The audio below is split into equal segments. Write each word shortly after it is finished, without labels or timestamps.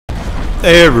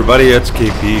Hey everybody, it's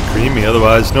Kpcreamy,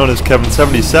 otherwise known as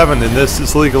Kevin77, and this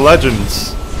is League of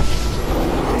Legends.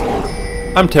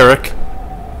 I'm Taric.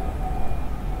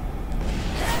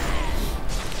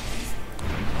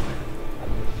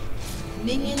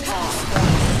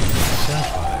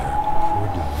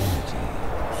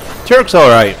 Taric's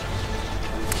alright.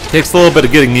 Takes a little bit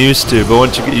of getting used to, but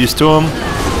once you get used to him,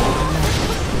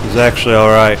 he's actually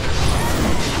alright.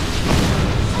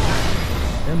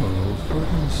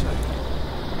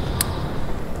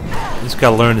 He's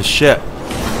gotta learn his shit.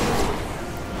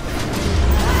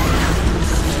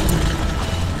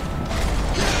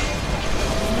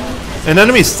 An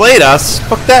enemy slayed us?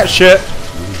 Fuck that shit.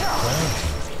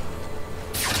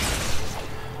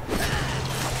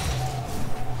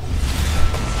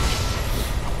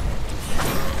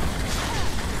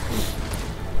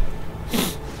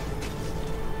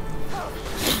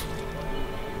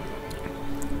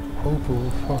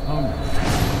 Opal for Aram.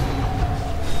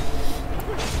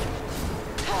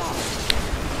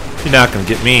 You're not gonna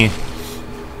get me.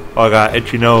 Oh, I got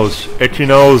itchy nose. Itchy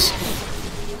nose.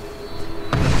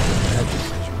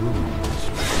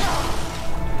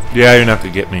 Yeah, you're not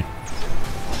gonna get me.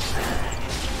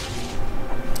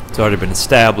 It's already been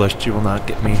established. You will not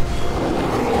get me.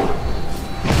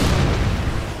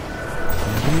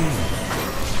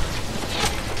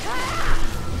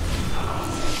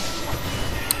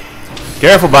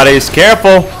 Careful, buddies.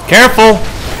 Careful. Careful.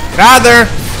 Gather.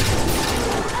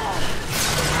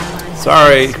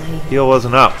 Sorry, heal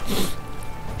wasn't up.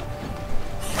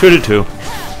 2-2.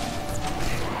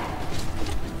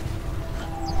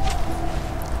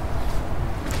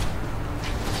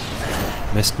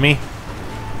 Missed me.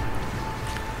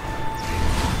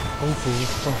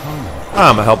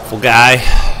 I'm a helpful guy.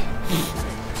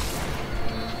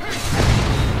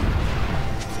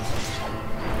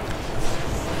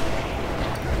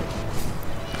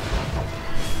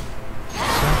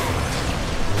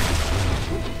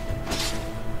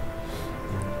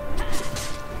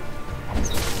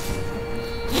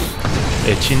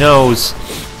 Itchy nose.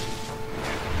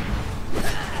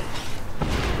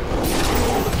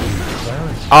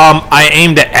 I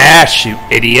aimed at Ash, you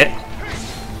idiot.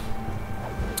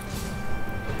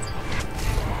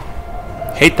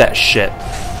 Hate that shit.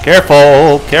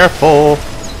 Careful, careful.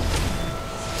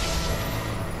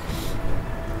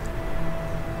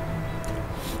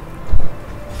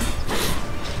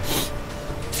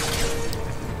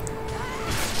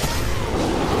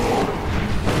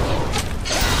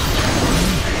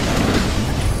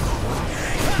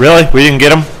 Really? We didn't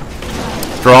get him?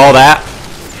 For all that?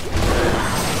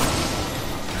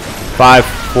 5,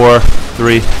 4,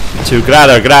 3, 2. Get out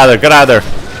of there, get out of there, get out of there.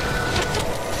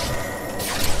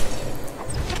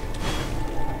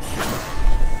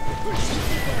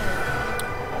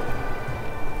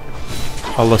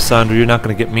 Alessandro, you're not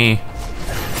gonna get me.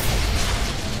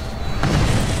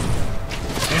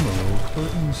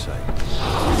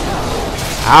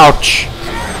 Ouch.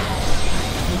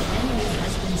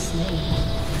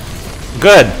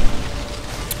 Good.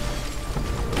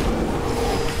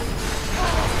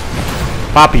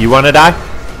 Poppy, you wanna die?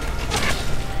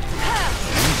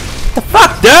 What the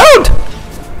fuck, dude?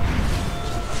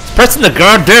 It's pressing the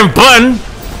goddamn button.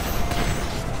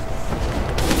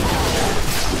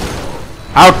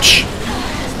 Ouch.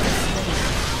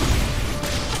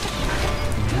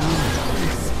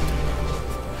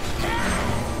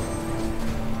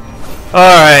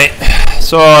 Alright.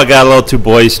 So I got a little too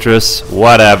boisterous.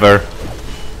 Whatever.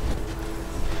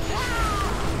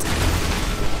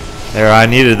 There, I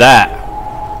needed that.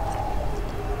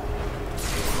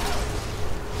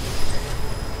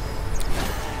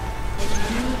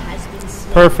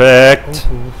 Perfect.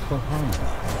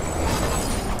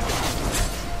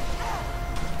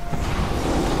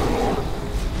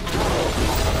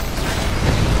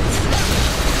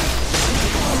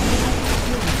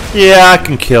 Yeah, I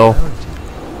can kill.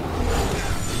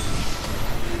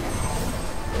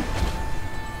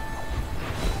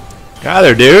 Got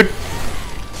her, dude.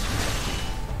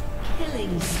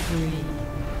 Killing spree.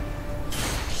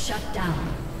 Shut down.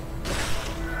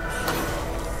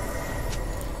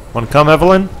 Wanna come,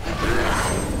 Evelyn?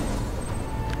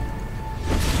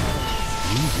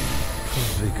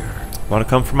 Wanna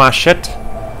come for my shit?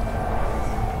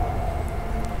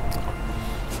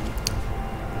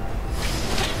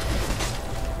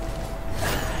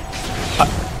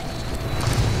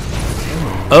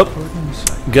 Oh,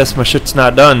 guess my shit's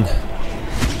not done.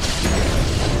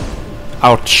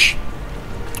 Ouch.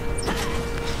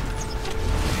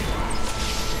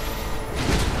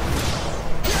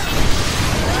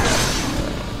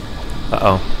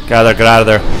 Uh-oh. Get out of there, get out of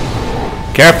there.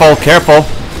 Careful, careful.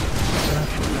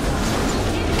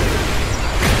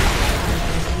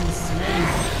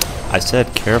 I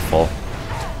said careful.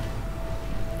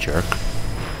 Jerk.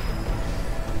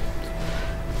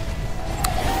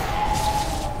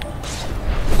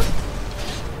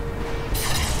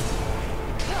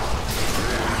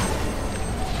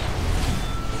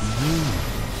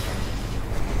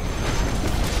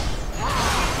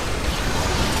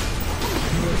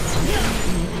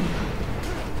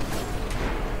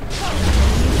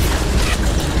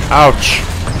 Ouch.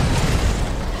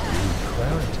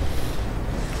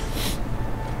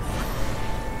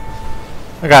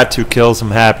 I got 2 kills. I'm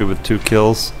happy with 2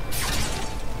 kills.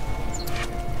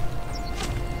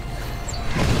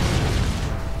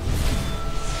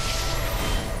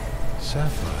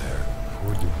 Sapphire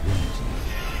for divinity.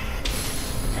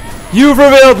 You've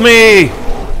revealed me!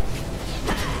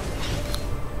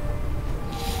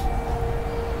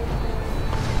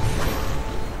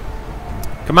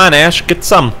 Come on, Ash, get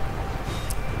some.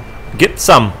 Get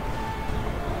some.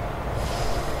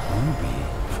 Ruby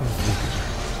for vigor.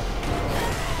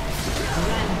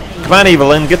 Come on,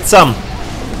 Evelyn, get some. Ally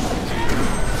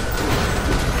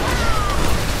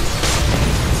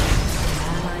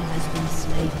has been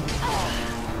slain.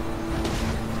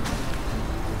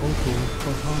 Opal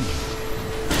for harmony.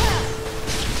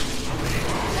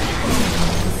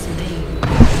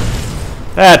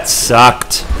 That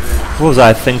sucked. What was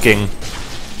I thinking?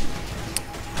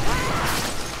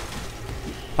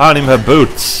 I don't even have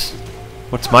boots.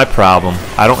 What's my problem?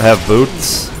 I don't have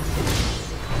boots.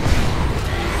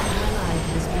 Ally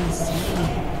has been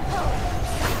slain.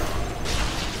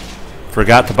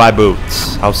 Forgot to buy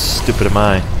boots. How stupid am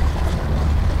I?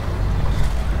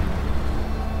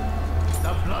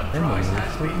 Emerald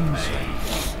for insight.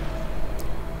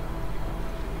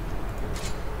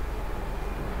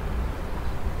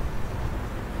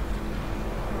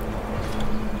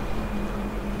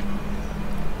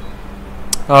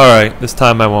 Alright, this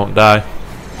time I won't die.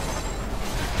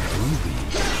 Ruby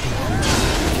for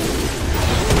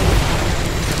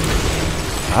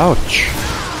Ouch. Shut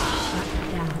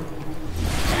down.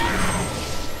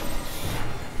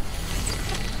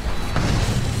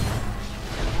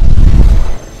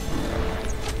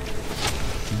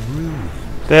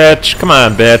 Bitch, come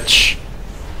on, bitch.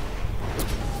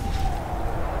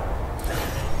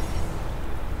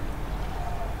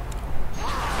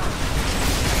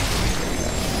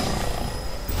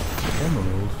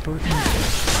 Emerald for insight.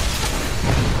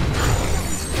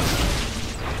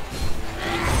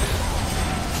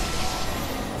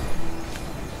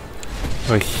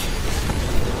 Oy.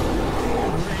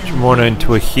 Turn more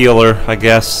into a healer, I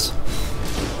guess.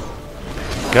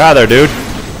 Get out of there, dude.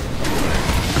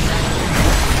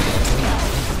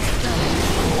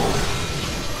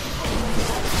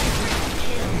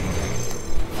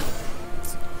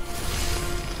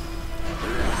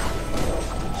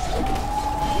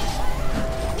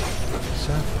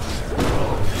 Sapphire.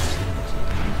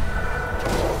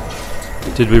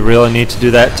 Did we really need to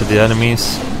do that to the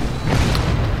enemies?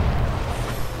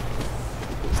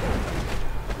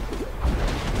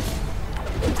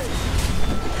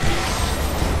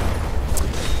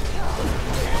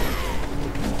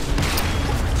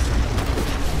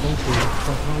 Opal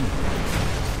for harmony.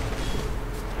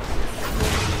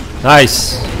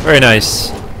 Nice. Very nice.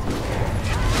 Ally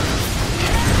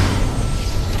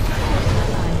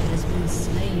has been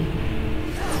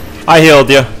slain. I healed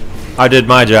you. I did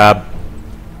my job.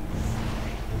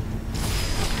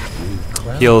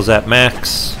 Cloud. Heals at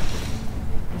max.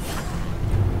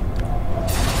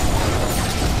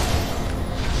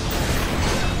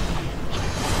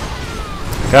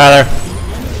 Got her.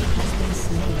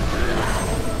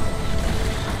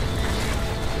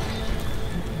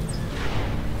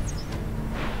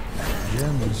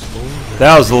 Gems for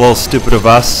That was a little stupid of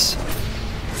us.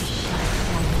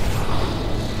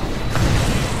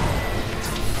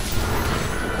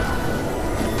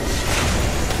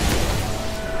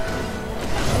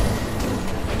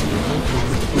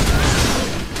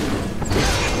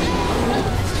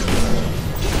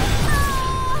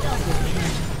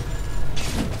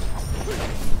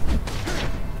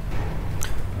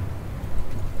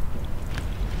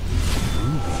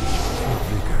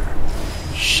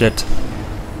 Shit.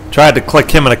 Tried to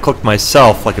click him and I clicked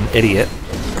myself like an idiot.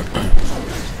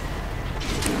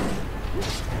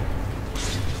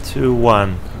 2,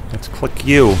 1. Let's click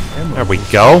you. There we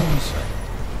go.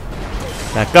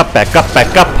 Back up, back up,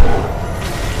 back up.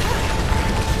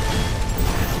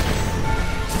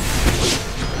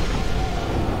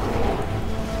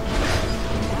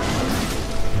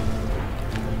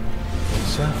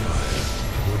 Sapphire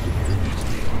for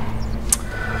divinity.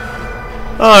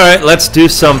 Alright, let's do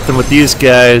something with these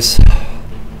guys.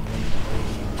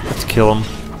 Let's kill them.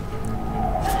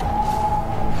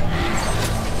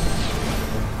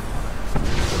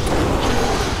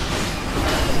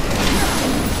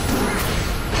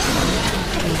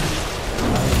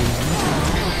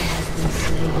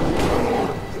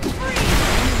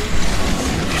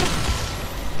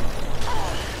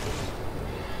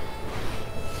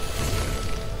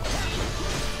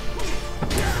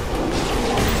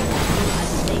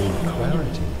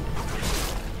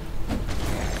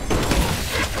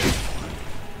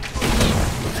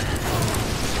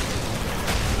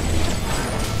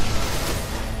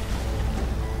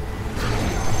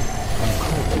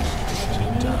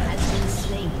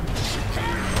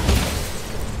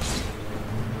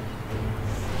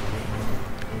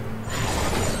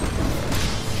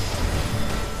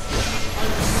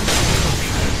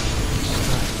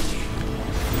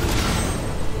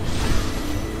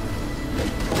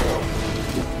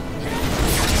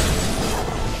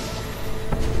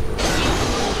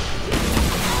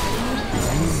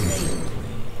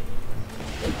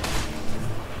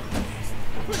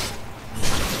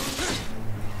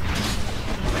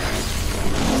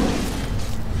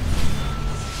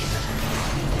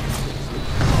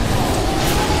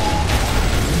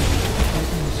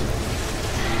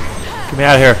 me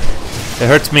out of here. It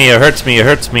hurts me, it hurts me, it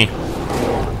hurts me.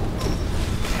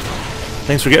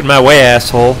 Thanks for getting my way,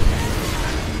 asshole.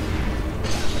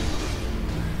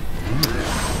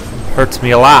 Hurts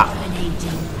me a lot. Dominating.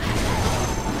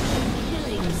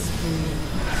 Killing spree.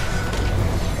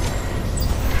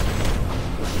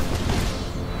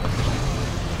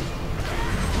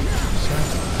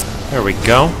 There we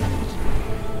go.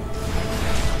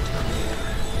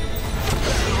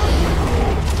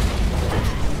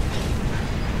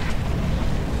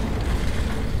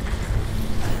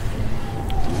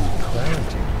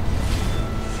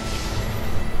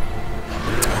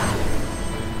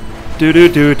 Do do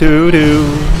do do do.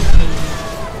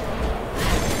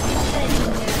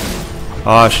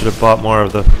 Oh, I should have bought more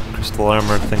of the crystal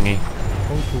armor thingy.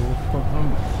 Opal for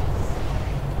hunger.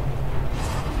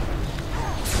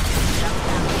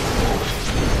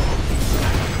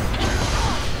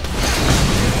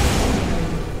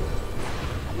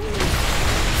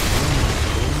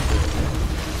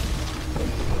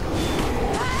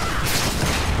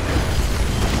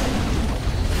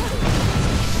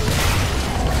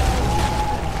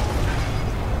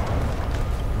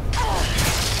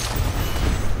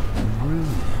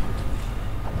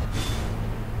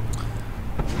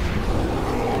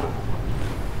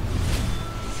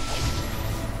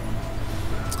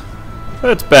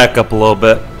 Let's back up a little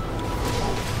bit.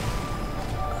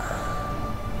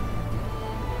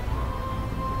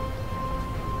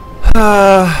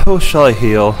 Who shall I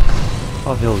heal?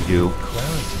 I'll heal you.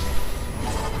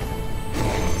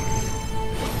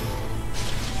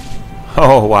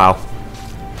 Oh, wow.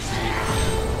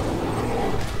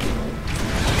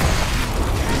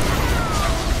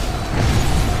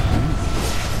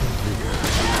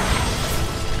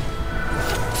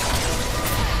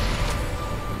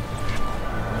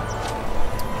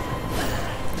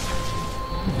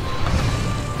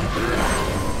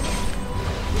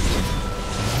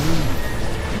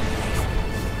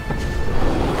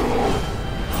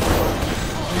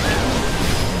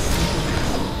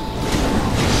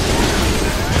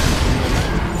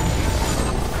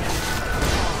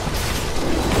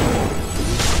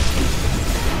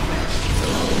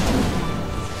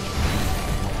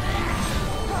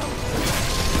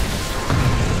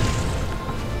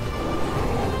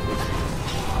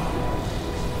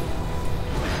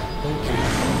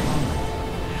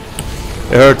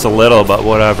 It hurts a little, but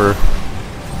whatever.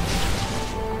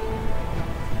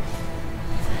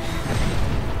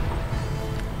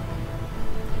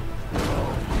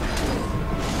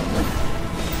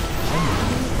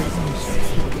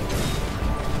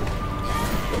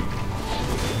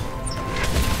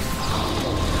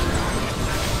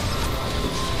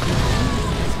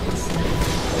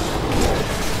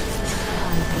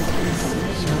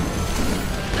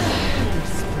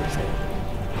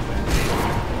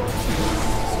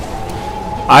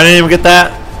 I didn't even get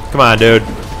that? Come on, dude.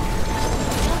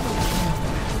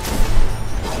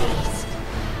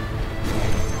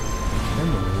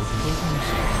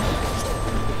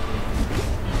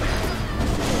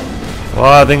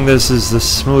 Well, I think this is the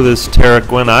smoothest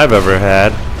Taric win I've ever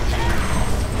had.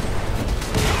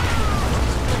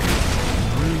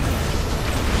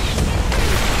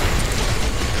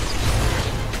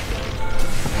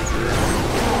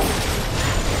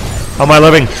 How am I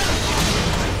living?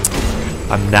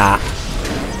 I'm not.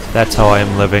 That's how I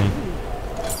am living.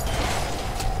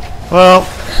 Well,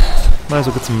 might as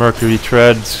well get some Mercury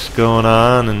treads going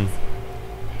on. And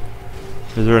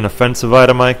is there an offensive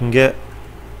item I can get?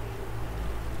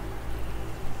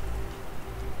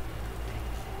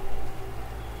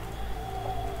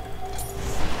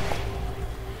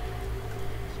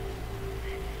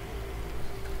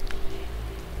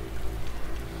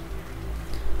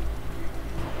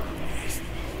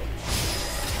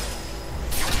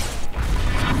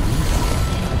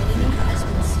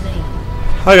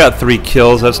 I got 3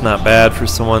 kills, that's not bad for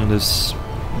someone who's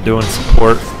doing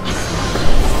support.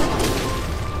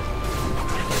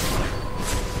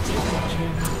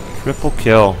 Triple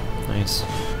kill, nice.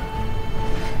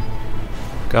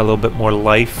 Got a little bit more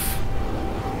life.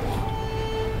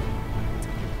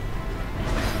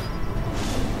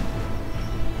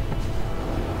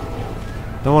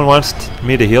 No one wants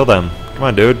me to heal them. Come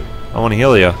on, dude. I want to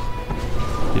heal you.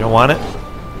 You don't want it?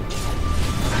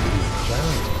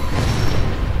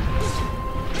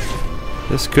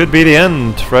 This could be the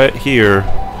end right here.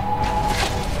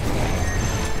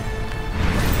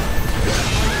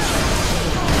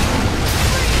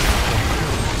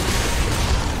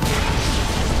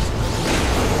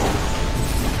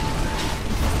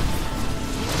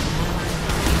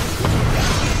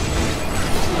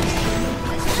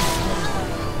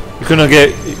 You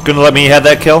gonna let me have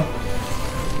that kill?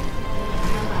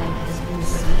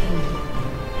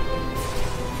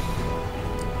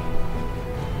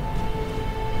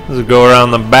 to go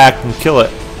around the back and kill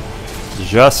it.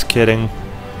 Just kidding.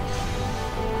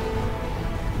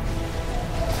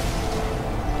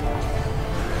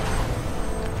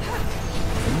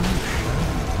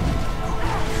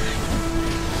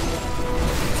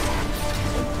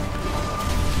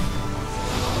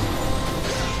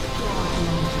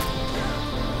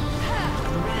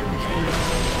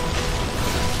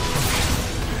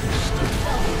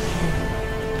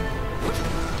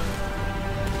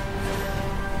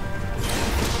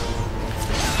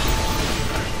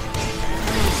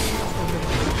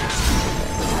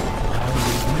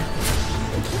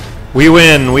 We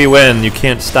win, we win. You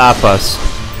can't stop us.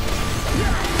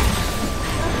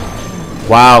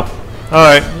 Wow.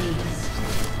 Alright.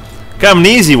 Got an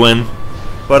easy win,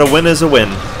 but a win is a win.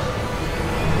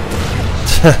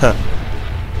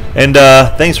 And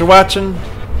thanks for watching.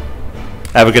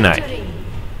 Have a good night.